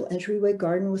beautiful entryway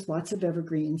garden with lots of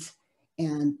evergreens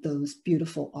and those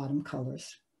beautiful autumn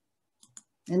colors.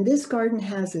 And this garden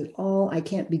has it all. I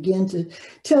can't begin to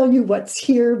tell you what's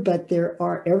here, but there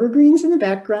are evergreens in the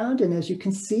background. And as you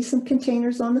can see, some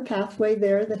containers on the pathway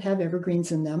there that have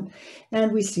evergreens in them.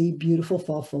 And we see beautiful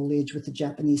fall foliage with the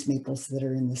Japanese maples that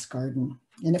are in this garden.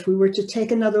 And if we were to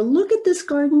take another look at this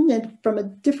garden and from a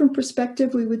different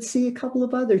perspective, we would see a couple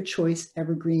of other choice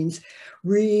evergreens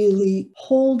really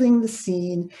holding the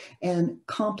scene and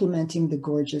complementing the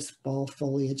gorgeous fall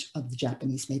foliage of the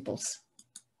Japanese maples.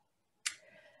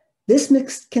 This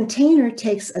mixed container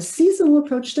takes a seasonal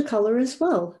approach to color as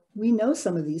well. We know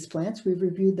some of these plants. We've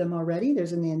reviewed them already.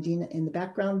 There's a Nandina in the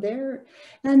background there.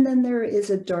 And then there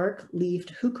is a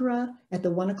dark-leafed heuchera at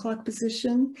the 1 o'clock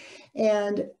position.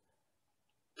 And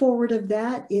forward of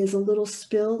that is a little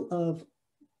spill of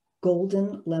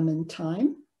golden lemon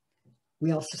thyme.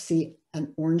 We also see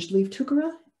an orange-leafed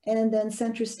heuchera. And then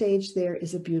center stage there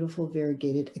is a beautiful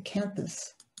variegated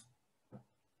acanthus.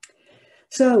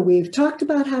 So we've talked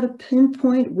about how to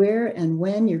pinpoint where and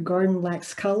when your garden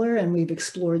lacks color, and we've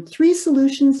explored 3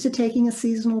 solutions to taking a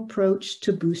seasonal approach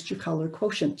to boost your color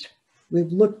quotient.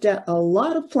 We've looked at a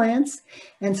lot of plants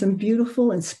and some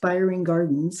beautiful, inspiring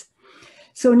gardens.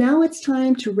 So now it's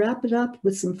time to wrap it up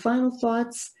with some final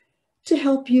thoughts to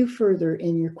help you further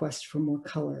in your quest for more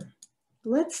color.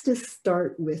 Let's just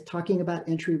start with talking about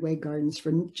entryway gardens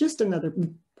for just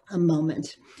a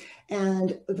moment.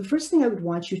 And the first thing I would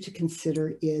want you to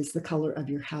consider is the color of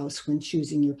your house when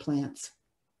choosing your plants.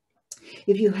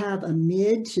 If you have a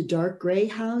mid to dark gray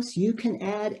house, you can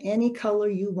add any color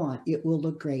you want. It will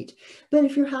look great. But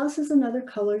if your house is another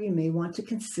color, you may want to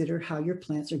consider how your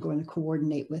plants are going to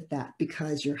coordinate with that,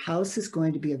 because your house is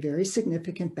going to be a very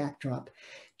significant backdrop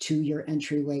to your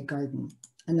entryway garden.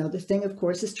 Another thing, of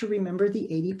course, is to remember the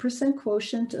 80%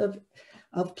 quotient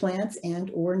of plants and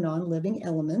or non-living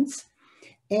elements.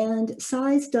 And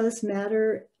size does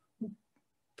matter,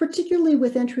 particularly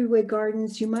with entryway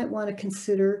gardens. You might want to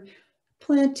consider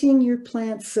planting your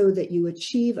plants so that you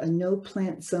achieve a no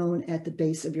plant zone at the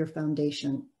base of your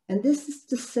foundation. And this is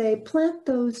to say, plant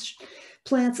those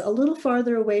plants a little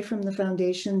farther away from the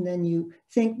foundation than you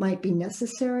think might be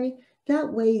necessary.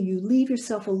 That way you leave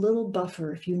yourself a little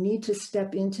buffer if you need to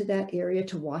step into that area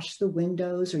to wash the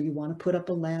windows, or you want to put up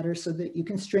a ladder so that you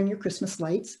can string your Christmas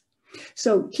lights.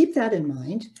 So keep that in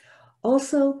mind.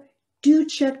 Also, do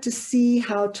check to see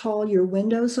how tall your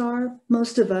windows are.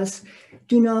 Most of us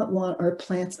do not want our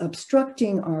plants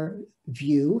obstructing our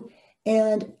view,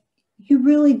 and you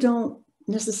really don't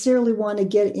necessarily want to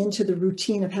get into the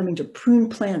routine of having to prune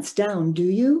plants down, do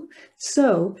you?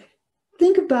 So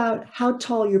think about how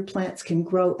tall your plants can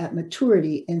grow at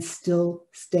maturity and still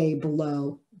stay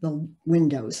below the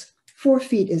windows. 4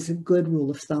 feet is a good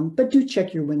rule of thumb, but do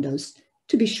check your windows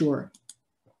to be sure.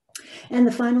 And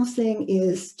the final thing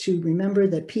is to remember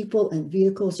that people and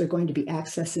vehicles are going to be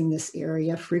accessing this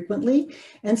area frequently.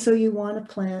 And so you want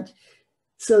to plant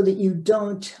so that you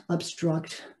don't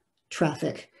obstruct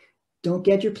traffic. Don't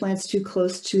get your plants too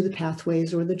close to the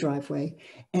pathways or the driveway,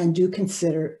 and do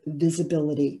consider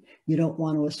visibility. You don't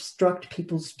want to obstruct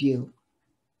people's view.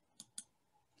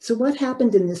 So what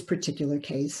happened in this particular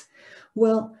case?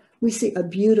 Well, we see a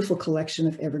beautiful collection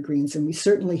of evergreens, and we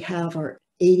certainly have our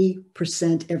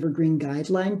 80% evergreen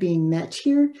guideline being met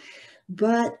here,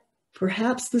 but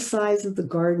perhaps the size of the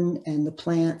garden and the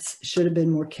plants should have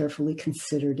been more carefully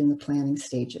considered in the planning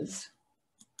stages.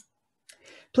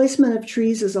 Placement of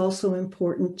trees is also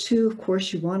important too. Of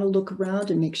course, you want to look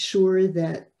around and make sure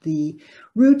that the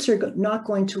roots are not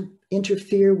going to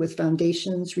interfere with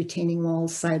foundations, retaining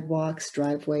walls, sidewalks,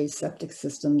 driveways, septic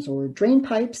systems, or drain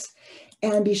pipes.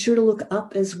 And be sure to look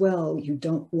up as well. You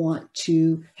don't want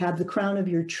to have the crown of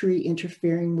your tree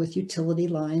interfering with utility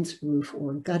lines, roof,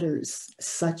 or gutters,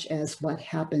 such as what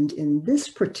happened in this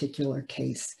particular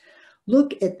case.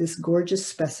 Look at this gorgeous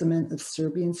specimen of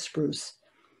Serbian spruce.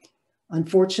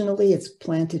 Unfortunately, it's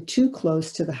planted too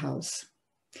close to the house.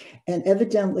 And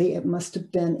evidently, it must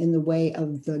have been in the way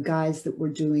of the guys that were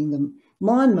doing the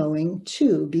lawn mowing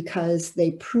too, because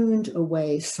they pruned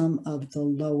away some of the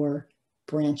lower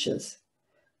branches.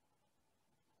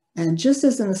 And just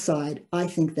as an aside, I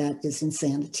think that is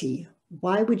insanity.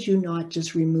 Why would you not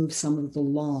just remove some of the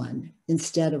lawn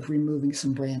instead of removing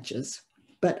some branches?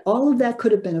 But all of that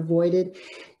could have been avoided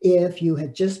if you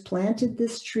had just planted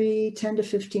this tree 10 to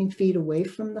 15 feet away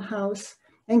from the house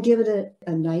and give it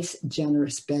a nice,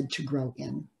 generous bed to grow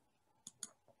in.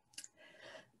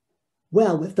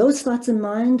 Well, with those thoughts in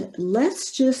mind,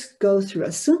 let's just go through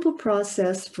a simple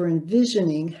process for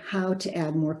envisioning how to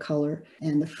add more color.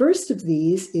 And the first of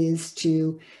these is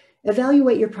to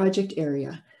evaluate your project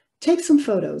area. Take some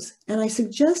photos. And I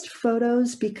suggest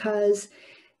photos because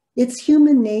it's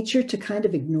human nature to kind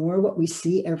of ignore what we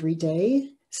see every day.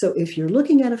 So if you're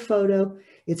looking at a photo,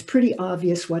 it's pretty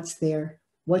obvious what's there,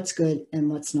 what's good, and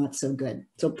what's not so good.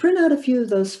 So print out a few of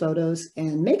those photos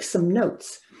and make some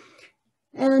notes.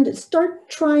 And start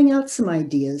trying out some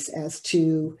ideas as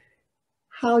to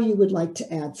how you would like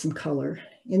to add some color.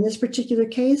 In this particular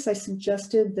case, I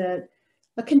suggested that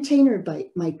a container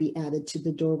might be added to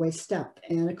the doorway step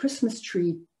and a Christmas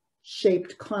tree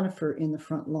shaped conifer in the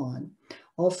front lawn.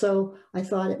 Also, I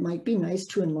thought it might be nice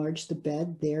to enlarge the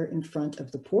bed there in front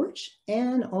of the porch,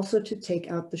 and also to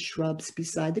take out the shrubs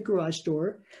beside the garage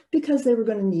door because they were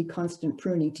going to need constant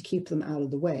pruning to keep them out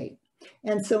of the way.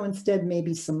 And so instead,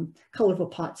 maybe some colorful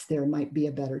pots there might be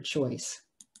a better choice.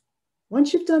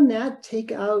 Once you've done that,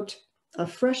 take out a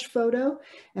fresh photo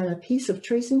and a piece of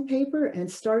tracing paper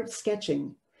and start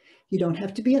sketching. You don't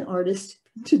have to be an artist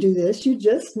to do this. You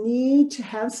just need to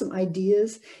have some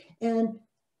ideas and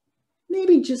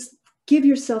maybe just give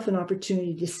yourself an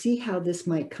opportunity to see how this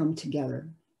might come together.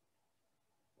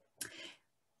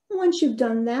 Once you've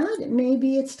done that,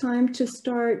 maybe it's time to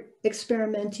start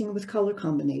experimenting with color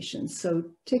combinations. So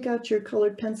take out your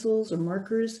colored pencils or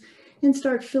markers and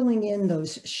start filling in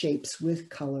those shapes with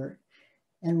color.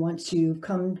 And once you've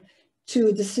come to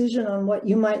a decision on what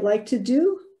you might like to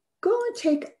do, go and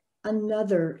take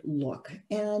another look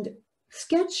and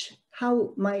sketch how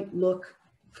it might look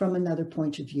from another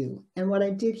point of view. And what I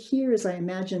did here is I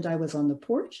imagined I was on the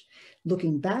porch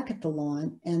looking back at the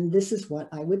lawn, and this is what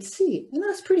I would see. And I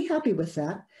was pretty happy with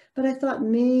that, but I thought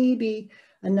maybe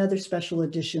another special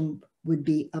edition would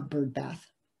be a bird bath.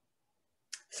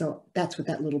 So that's what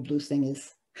that little blue thing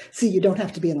is. See, you don't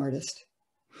have to be an artist.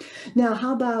 Now,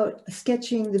 how about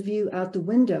sketching the view out the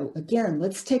window? Again,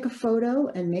 let's take a photo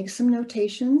and make some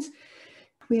notations.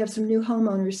 We have some new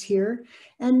homeowners here,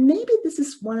 and maybe this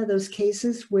is one of those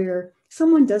cases where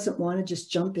someone doesn't want to just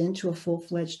jump into a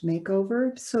full-fledged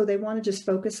makeover, so they want to just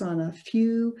focus on a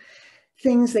few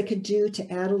things they could do to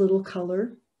add a little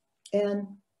color. And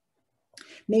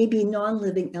maybe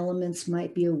non-living elements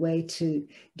might be a way to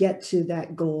get to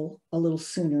that goal a little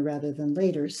sooner rather than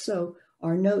later. So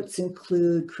our notes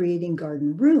include creating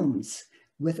garden rooms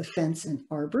with a fence and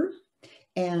arbor,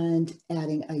 and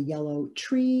adding a yellow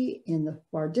tree in the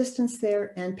far distance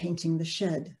there, and painting the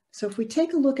shed. So if we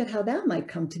take a look at how that might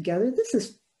come together, this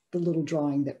is the little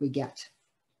drawing that we get.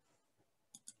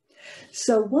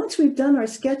 So once we've done our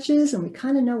sketches and we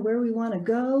kind of know where we want to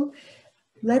go,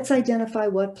 let's identify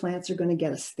what plants are going to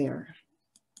get us there.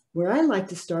 Where I like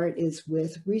to start is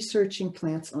with researching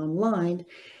plants online,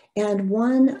 and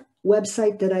one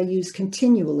website that I use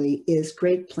continually is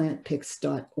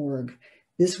greatplantpicks.org.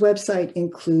 This website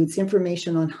includes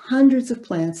information on hundreds of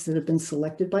plants that have been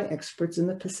selected by experts in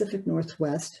the Pacific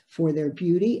Northwest for their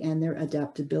beauty and their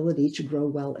adaptability to grow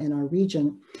well in our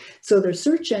region. So their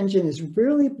search engine is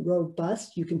really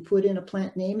robust. You can put in a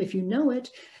plant name if you know it,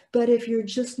 but if you're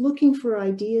just looking for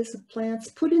ideas of plants,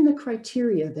 put in the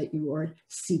criteria that you are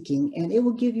seeking, and it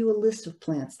will give you a list of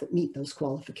plants that meet those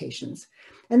qualifications.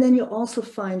 And then you'll also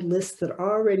find lists that are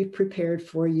already prepared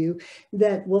for you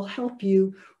that will help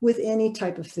you with any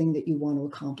type of thing that you want to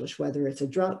accomplish, whether it's a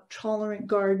drought-tolerant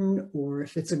garden or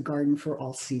if it's a garden for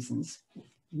all seasons.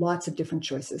 Lots of different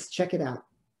choices. Check it out.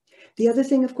 The other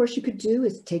thing, of course, you could do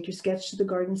is take your sketch to the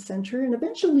garden center, and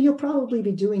eventually you'll probably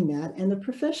be doing that. And the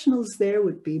professionals there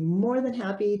would be more than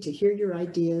happy to hear your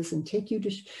ideas and take you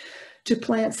to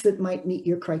plants that might meet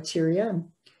your criteria and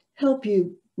help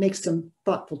you make some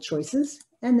thoughtful choices.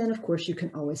 And then, of course, you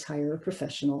can always hire a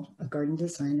professional, a garden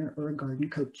designer or a garden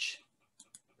coach.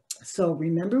 So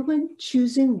remember, when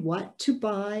choosing what to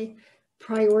buy,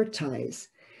 prioritize.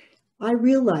 I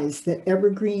realize that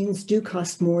evergreens do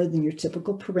cost more than your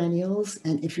typical perennials,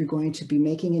 and if you're going to be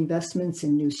making investments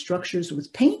in new structures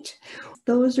with paint,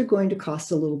 those are going to cost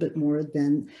a little bit more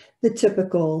than the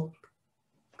typical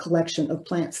collection of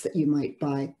plants that you might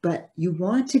buy, but you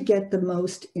want to get the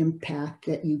most impact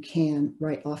that you can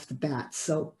right off the bat,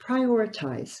 so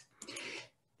prioritize.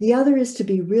 The other is to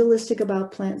be realistic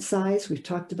about plant size. We've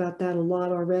talked about that a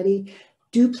lot already.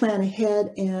 Do plan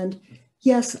ahead, and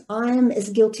yes, I'm as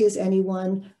guilty as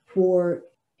anyone for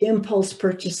impulse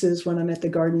purchases when I'm at the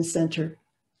garden center.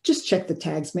 Just check the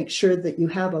tags, make sure that you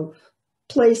have a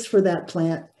place for that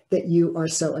plant that you are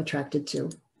so attracted to.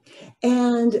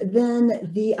 And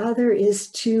then the other is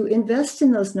to invest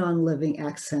in those non-living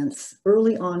accents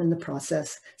early on in the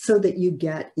process so that you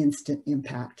get instant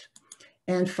impact.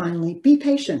 And finally, be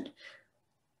patient.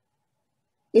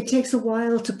 It takes a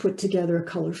while to put together a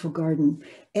colorful garden,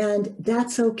 and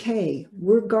that's okay.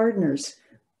 We're gardeners.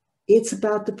 It's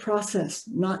about the process,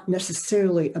 not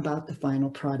necessarily about the final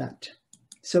product.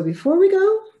 So before we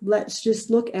go, let's just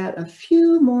look at a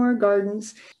few more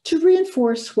gardens to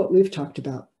reinforce what we've talked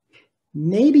about.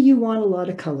 Maybe you want a lot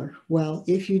of color. Well,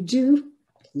 if you do,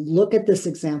 look at this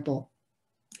example.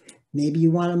 Maybe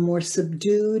you want a more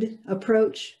subdued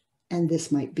approach, and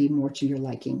this might be more to your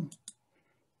liking.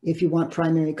 If you want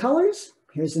primary colors,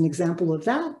 here's an example of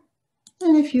that.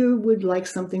 And if you would like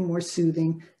something more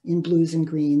soothing in blues and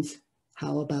greens,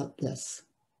 how about this?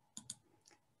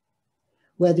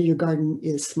 Whether your garden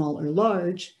is small or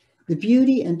large, the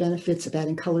beauty and benefits of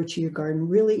adding color to your garden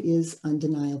really is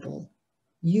undeniable.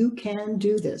 You can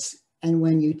do this. And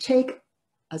when you take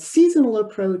a seasonal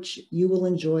approach, you will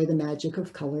enjoy the magic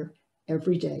of color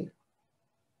every day.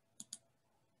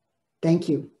 Thank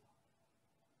you.